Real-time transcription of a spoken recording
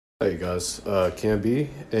Hey guys, Can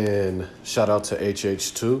be, and shout out to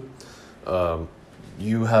HH2.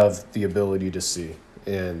 You have the ability to see,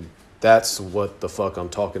 and that's what the fuck I'm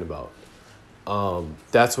talking about.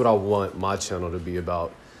 That's what I want my channel to be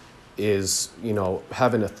about, is,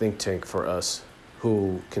 having a think tank for us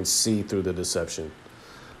who can see through the deception,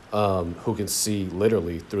 who can see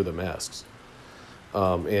literally through the masks.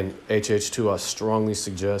 And HH2,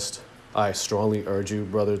 I strongly urge you,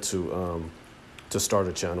 brother, to start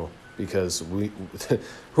a channel, because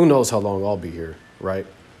who knows how long I'll be here, right?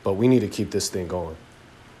 But we need to keep this thing going.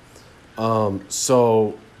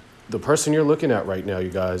 So the person you're looking at right now, you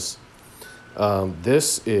guys,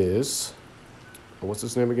 this is, what's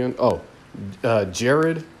his name again?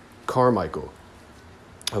 Jerrod Carmichael.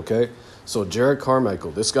 Okay. So Jerrod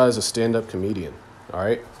Carmichael, this guy's a stand-up comedian. All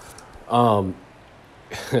right.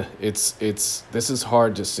 This is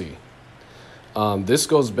hard to see. This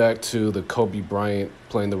goes back to the Kobe Bryant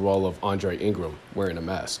playing the role of Andre Ingram wearing a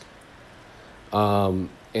mask. And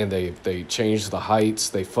they change the heights.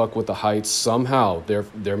 They fuck with the heights. Somehow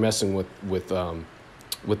they're messing with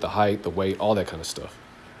the height, the weight, all that kind of stuff.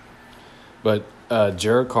 But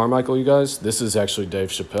Jerrod Carmichael, you guys, this is actually Dave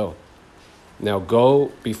Chappelle. Now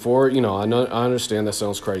before, I understand that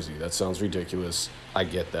sounds crazy. That sounds ridiculous. I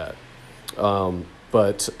get that.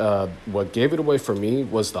 But what gave it away for me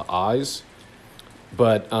was the eyes.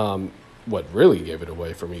 But what really gave it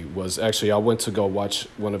away for me was actually I went to go watch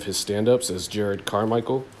one of his stand-ups as Jerrod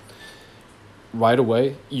Carmichael. Right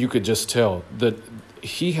away, you could just tell that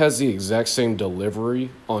he has the exact same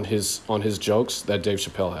delivery on his jokes that Dave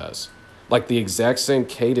Chappelle has. Like the exact same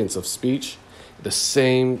cadence of speech, the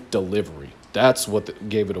same delivery. That's what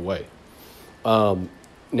gave it away.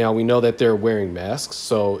 Now we know that they're wearing masks,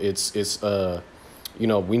 so it's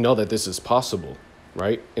we know that this is possible,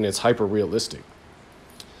 right? And it's hyper realistic.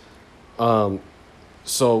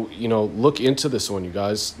 So, look into this one, you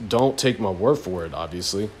guys. Don't take my word for it,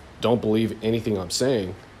 obviously. Don't believe anything I'm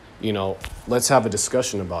saying. Let's have a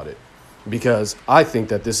discussion about it. Because I think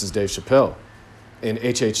that this is Dave Chappelle. And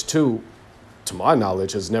HH2, to my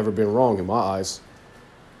knowledge, has never been wrong in my eyes.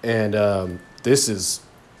 And this is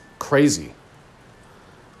crazy.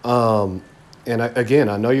 And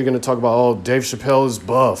I know you're going to talk about, Dave Chappelle is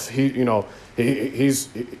buff. He's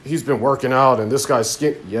been working out and this guy's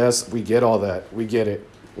skin. Yes, we get all that. We get it.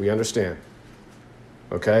 We understand.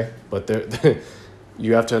 Okay? But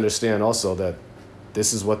you have to understand also that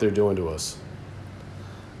this is what they're doing to us.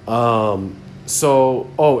 And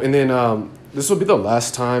then this will be the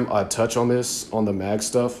last time I touch on the mag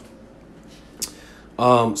stuff.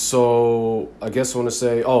 So I guess I want to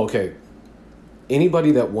say, okay.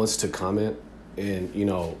 Anybody that wants to comment and,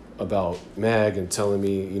 about mag and telling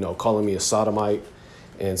me, calling me a sodomite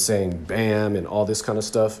and saying bam and all this kind of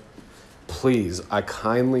stuff, please, I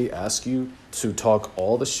kindly ask you to talk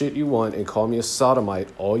all the shit you want and call me a sodomite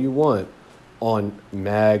all you want on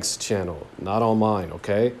Mag's channel, not on mine,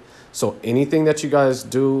 okay? So anything that you guys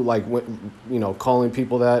do, like, calling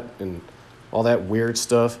people that and all that weird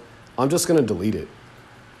stuff, I'm just going to delete it,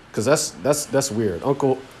 because that's weird.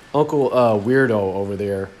 Uncle Weirdo over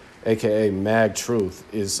there, aka Mag Truth,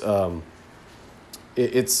 is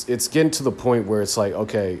it's getting to the point where it's like,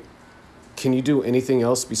 okay, can you do anything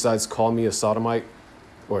else besides call me a sodomite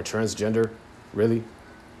or a transgender? Really?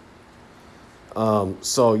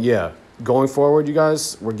 So yeah, going forward, you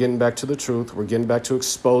guys, we're getting back to the truth. We're getting back to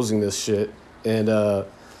exposing this shit. And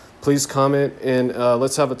please comment and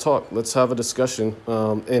let's have a talk. Let's have a discussion.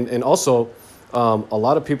 And also, a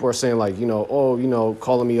lot of people are saying, like,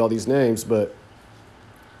 calling me all these names, but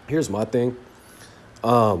here's my thing.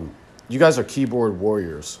 You guys are keyboard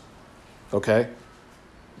warriors, okay?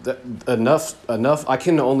 Enough. I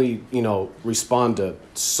can only, respond to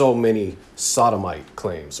so many sodomite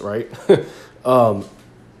claims, right? How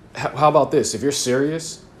about this? If you're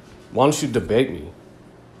serious, why don't you debate me?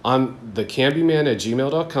 I'm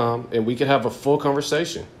thecanbyman@gmail.com, and we can have a full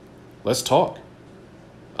conversation. Let's talk.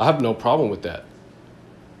 I have no problem with that.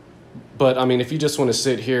 But, I mean, if you just want to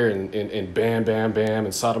sit here and bam, bam, bam,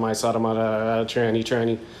 and sodomite,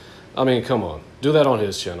 tranny, I mean, come on. Do that on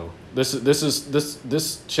his channel.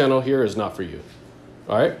 This channel here is not for you.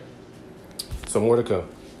 All right? So more to come.